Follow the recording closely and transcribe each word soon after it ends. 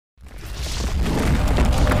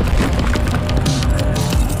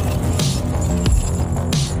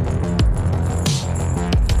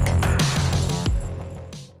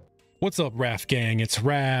What's up, Raf gang? It's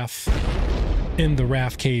Raf in the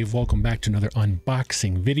Rafcave. Welcome back to another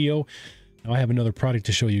unboxing video. Now I have another product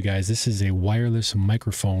to show you guys. This is a wireless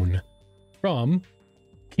microphone from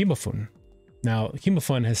Kimafun. Now,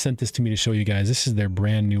 Kimafun has sent this to me to show you guys. This is their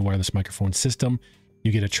brand new wireless microphone system.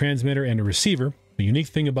 You get a transmitter and a receiver. The unique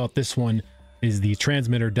thing about this one is the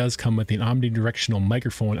transmitter does come with an omnidirectional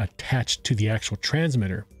microphone attached to the actual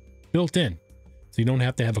transmitter, built in. So you don't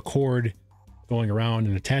have to have a cord going around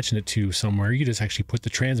and attaching it to somewhere. You just actually put the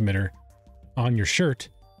transmitter on your shirt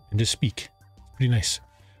and just speak. It's pretty nice.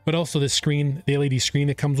 But also this screen, the LED screen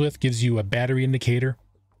that comes with, gives you a battery indicator.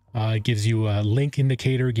 It gives you a link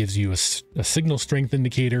indicator, gives you a signal strength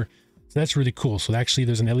indicator. So that's really cool. So actually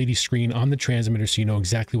there's an LED screen on the transmitter so you know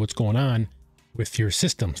exactly what's going on with your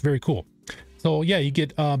system. It's very cool. So yeah, you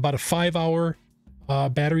get about a 5-hour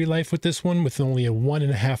battery life with this one with only a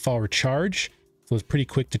 1.5-hour charge. So it's pretty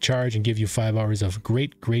quick to charge and give you 5 hours of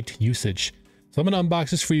great usage. So I'm going to unbox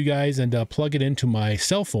this for you guys and plug it into my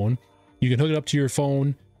cell phone. You can hook it up to your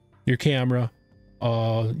phone, your camera,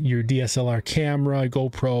 your DSLR camera,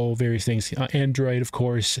 GoPro, various things, Android, of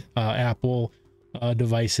course, Apple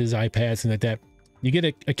devices, iPads, and like that. You get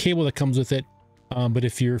a cable that comes with it. But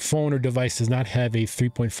if your phone or device does not have a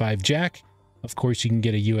 3.5 jack, of course, you can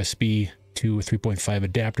get a USB to a 3.5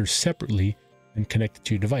 adapter separately and connect it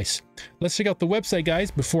to your device. Let's check out the website, guys.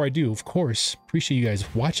 Before I do, of course, appreciate you guys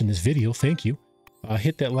watching this video. Thank you.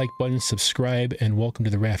 Hit that like button, subscribe, and welcome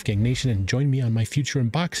to the Raf Gang Nation, and join me on my future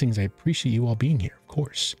unboxings. I appreciate you all being here, of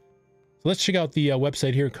course. So let's check out the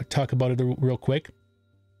website here and talk about it real quick. A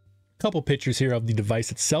couple pictures here of the device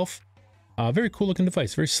itself. Very cool looking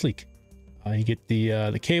device, very sleek. You get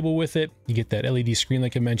the cable with it. You get that LED screen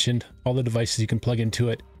like I mentioned. All the devices you can plug into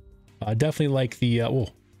it. Definitely like the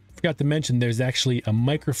forgot to mention there's actually a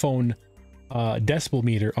microphone decibel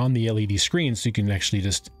meter on the LED screen, so you can actually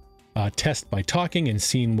just test by talking and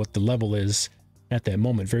seeing what the level is at that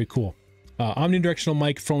moment. Very cool. Omnidirectional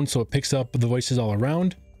microphone, so it picks up the voices all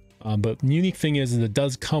around. But the unique thing is it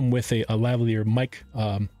does come with a lavalier mic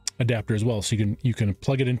adapter as well, so you can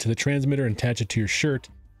plug it into the transmitter and attach it to your shirt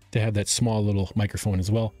to have that small little microphone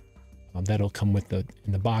as well. That'll come with in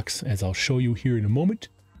the box, as I'll show you here in a moment.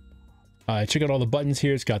 Check out all the buttons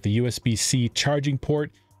here. It's got the USB-C charging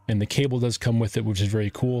port, and the cable does come with it, which is very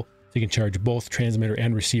cool. So you can charge both transmitter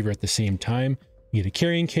and receiver at the same time. You get a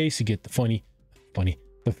carrying case. You get the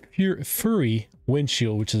furry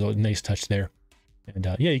windshield, which is a nice touch there. And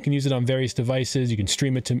yeah, you can use it on various devices. You can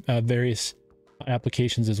stream it to various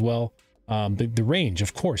applications as well. The range,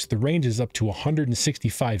 of course, the range is up to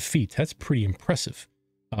 165 feet. That's pretty impressive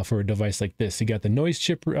for a device like this. You got the noise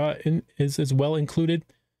chip is as well included.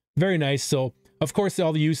 Very nice. So, of course,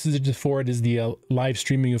 all the usage for it is the live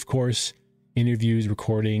streaming, of course, interviews,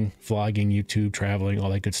 recording, vlogging, YouTube, traveling, all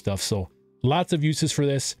that good stuff. So, lots of uses for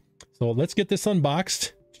this. So, let's get this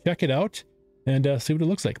unboxed, check it out, and see what it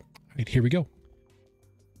looks like. All right, here we go.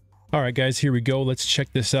 All right, guys, here we go. Let's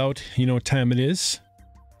check this out. You know what time it is?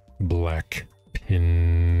 Black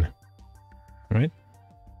pin.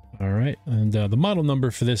 All right, and the model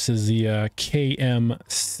number for this is the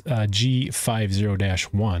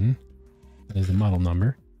KMG50-1. That is the model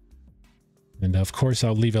number. And of course,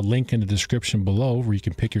 I'll leave a link in the description below where you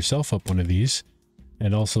can pick yourself up one of these.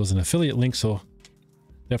 And also as an affiliate link, so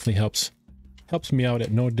definitely helps me out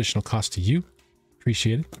at no additional cost to you.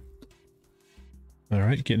 Appreciate it. All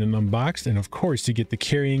right, getting it unboxed, and of course you get the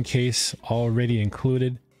carrying case already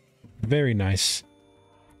included. Very nice.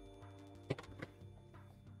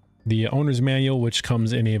 The owner's manual, which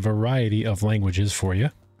comes in a variety of languages for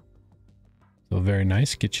you. So very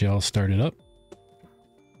nice. Get you all started up.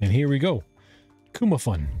 And here we go.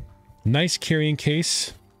 Kimafun. Nice carrying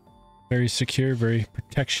case. Very secure, very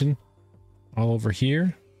protection all over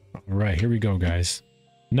here. All right, here we go, guys.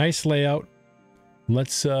 Nice layout.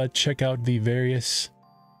 Let's check out the various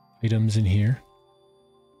items in here.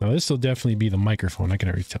 Now, this will definitely be the microphone. I can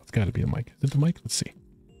already tell. It's got to be the mic. Is it the mic? Let's see.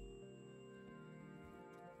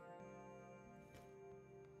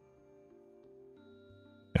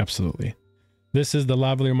 Absolutely. This is the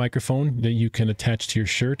lavalier microphone that you can attach to your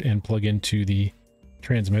shirt and plug into the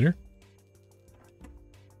transmitter.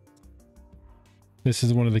 This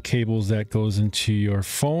is one of the cables that goes into your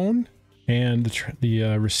phone and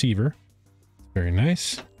the receiver. Very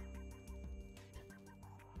nice.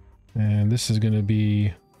 And this is going to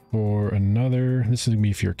be for another. This is going to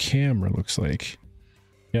be for your camera, looks like.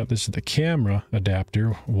 Yep, this is the camera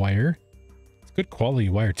adapter wire. It's good quality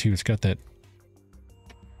wire too. It's got that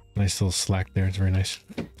nice little slack there. It's very nice.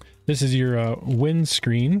 This is your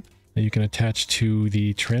windscreen that you can attach to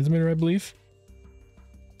the transmitter, I believe.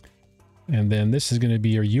 And then this is going to be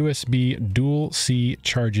your USB dual C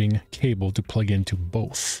charging cable to plug into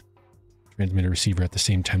both transmitter receiver at the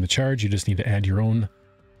same time to charge. You just need to add your own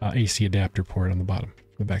AC adapter port on the bottom,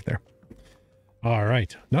 the back there. All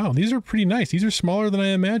right. Now, these are pretty nice. These are smaller than I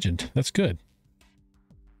imagined. That's good.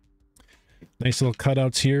 Nice little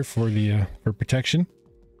cutouts here for the for protection.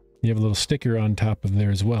 You have a little sticker on top of there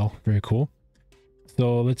as well. Very cool.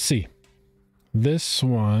 So let's see. This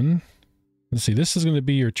one, let's see. This is going to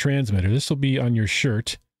be your transmitter. This will be on your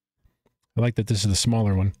shirt. I like that this is the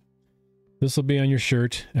smaller one. This will be on your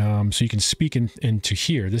shirt, so you can speak into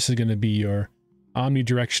here. This is going to be your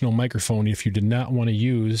omnidirectional microphone. If you did not want to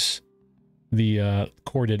use the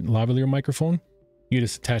corded lavalier microphone, you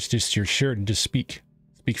just attach this to your shirt and just speak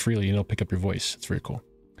freely, and it'll pick up your voice. It's very cool.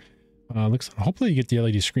 Hopefully you get the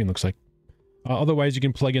LED screen. Looks like. Otherwise, you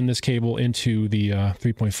can plug in this cable into the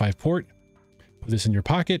 3.5 port. Put this in your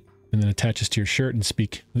pocket, and then attach this to your shirt and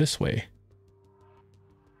speak this way.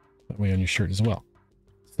 That way on your shirt as well.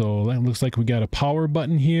 So that looks like we got a power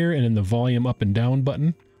button here, and then the volume up and down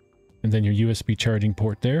button, and then your USB charging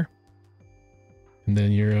port there, and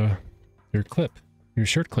then your clip, your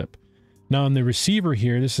shirt clip. Now on the receiver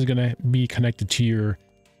here, this is going to be connected to your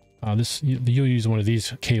you'll use one of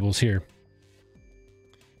these cables here,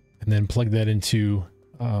 and then plug that into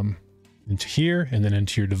here, and then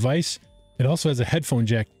into your device. It also has a headphone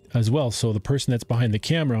jack as well, so the person that's behind the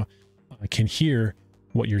camera can hear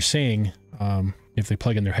what you're saying if they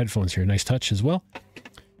plug in their headphones here. Nice touch as well.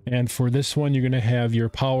 And for this one, you're going to have your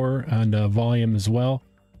power and volume as well.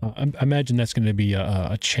 I imagine that's going to be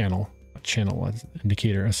a channel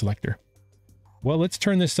indicator, a selector. Well, let's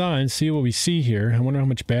turn this on and see what we see here. I wonder how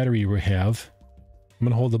much battery we have. I'm going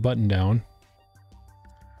to hold the button down.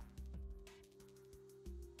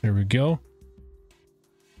 There we go.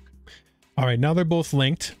 All right, now they're both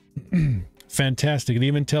linked. Fantastic. It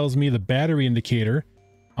even tells me the battery indicator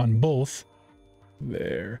on both.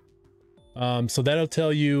 There. So that'll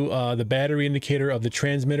tell you the battery indicator of the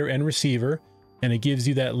transmitter and receiver, and it gives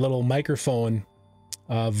you that little microphone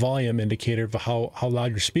volume indicator of how loud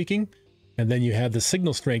you're speaking. And then you have the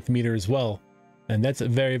signal strength meter as well. And that's a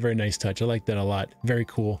very, very nice touch. I like that a lot. Very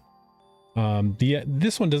cool.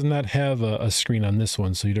 This one does not have a screen on this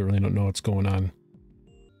one, so you don't know what's going on.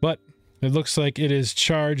 But it looks like it is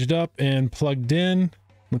charged up and plugged in.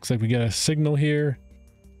 Looks like we got a signal here.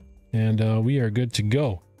 And we are good to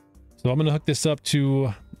go. So I'm going to hook this up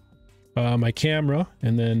to my camera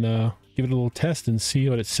and then give it a little test and see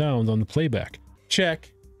what it sounds on the playback.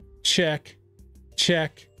 Check, check,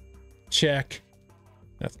 check, check.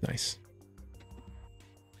 That's nice.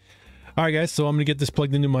 All right, guys, so I'm going to get this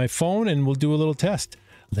plugged into my phone and we'll do a little test.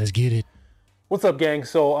 Let's get it. What's up, gang?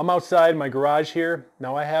 So I'm outside my garage here.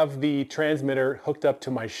 Now I have the transmitter hooked up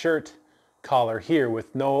to my shirt collar here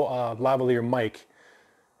with no lavalier mic.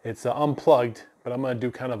 It's unplugged, but I'm going to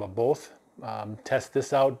do kind of a both. Test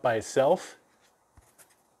this out by itself.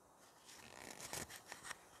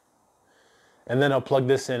 And then I'll plug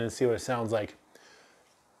this in and see what it sounds like.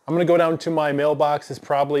 I'm going to go down to my mailbox. It's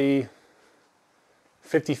probably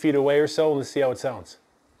 50 feet away or so, and let's see how it sounds.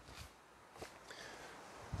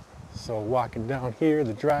 So walking down here,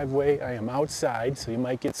 the driveway, I am outside, so you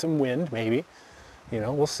might get some wind, maybe. You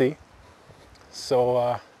know, we'll see.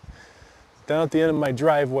 So down at the end of my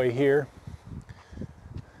driveway here,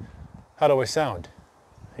 how do I sound?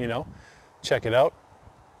 You know, check it out.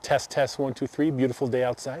 Test, test, 1, 2, 3, beautiful day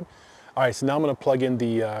outside. All right, so now I'm going to plug in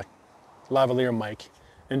the lavalier mic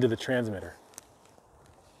into the transmitter.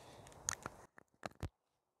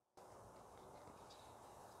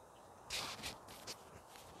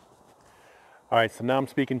 All right, so now I'm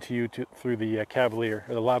speaking to you through the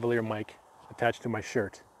lavalier mic attached to my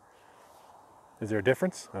shirt. Is there a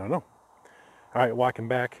difference? I don't know. All right, walking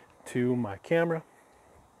back to my camera.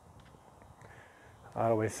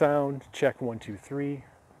 Auto sound, check 1, 2, 3.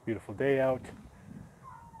 Beautiful day out.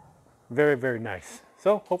 Very, very nice.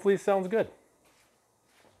 So hopefully it sounds good.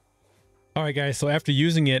 All right, guys, so after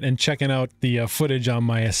using it and checking out the footage on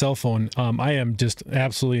my cell phone, I am just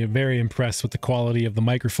absolutely very impressed with the quality of the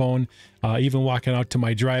microphone. Even walking out to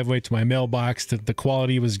my driveway, to my mailbox, the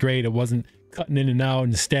quality was great. It wasn't cutting in and out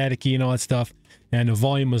and staticky and all that stuff. And the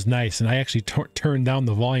volume was nice. And I actually turned down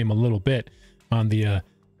the volume a little bit on the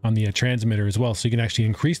transmitter as well. So you can actually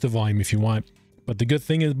increase the volume if you want. But the good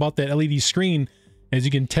thing about that LED screen is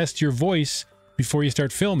you can test your voice before you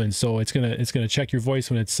start filming. So it's gonna check your voice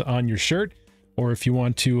when it's on your shirt, or if you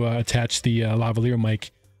want to attach the lavalier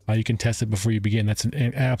mic, you can test it before you begin. That's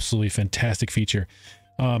an absolutely fantastic feature.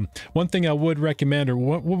 One thing I would recommend, or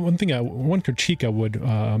one critique I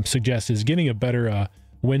would suggest, is getting a better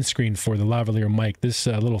windscreen for the lavalier mic. This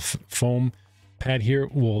little foam pad here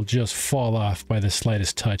will just fall off by the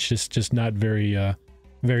slightest touch. It's just not very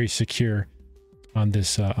very secure on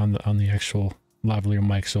this on the actual lavalier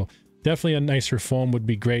mic. So definitely a nicer foam would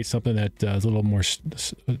be great. Something that is a little more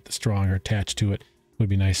strong or attached to it would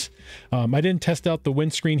be nice. I didn't test out the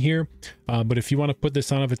windscreen here, but if you want to put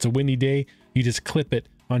this on, if it's a windy day, you just clip it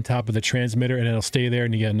on top of the transmitter and it'll stay there,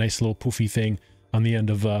 and you get a nice little poofy thing on the end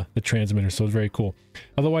of the transmitter. So it's very cool.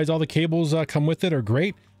 Otherwise, all the cables come with it are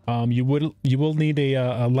great. You will need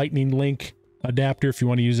a lightning link adapter if you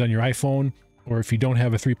want to use it on your iPhone, or if you don't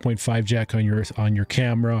have a 3.5 jack on your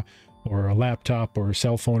camera or a laptop or a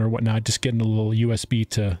cell phone or whatnot, just getting a little USB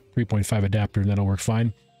to 3.5 adapter and that'll work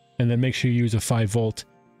fine. And then make sure you use a 5-volt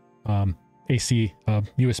AC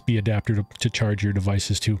USB adapter to charge your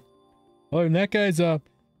devices too. Other than that, guys,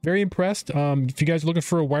 very impressed. If you guys are looking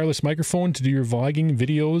for a wireless microphone to do your vlogging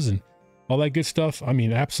videos and all that good stuff, I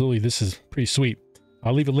mean, absolutely, this is pretty sweet.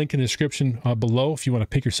 I'll leave a link in the description below if you want to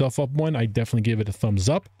pick yourself up one. I definitely give it a thumbs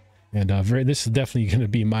up. And this is definitely going to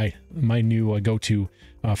be my new go-to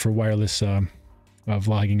for wireless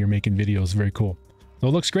vlogging or making videos. Very cool. So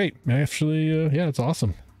it looks great. Actually, yeah, it's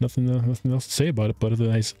awesome. Nothing else to say about it, but a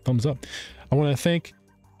nice thumbs up. I want to thank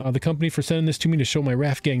the company for sending this to me to show my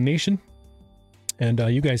Rafcave Nation. And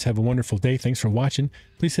you guys have a wonderful day. Thanks for watching.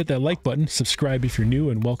 Please hit that like button, subscribe if you're new,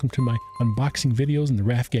 and welcome to my unboxing videos in the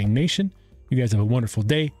Rafcave Nation. You guys have a wonderful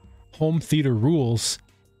day. Home theater rules.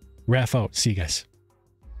 Raf out. See you guys.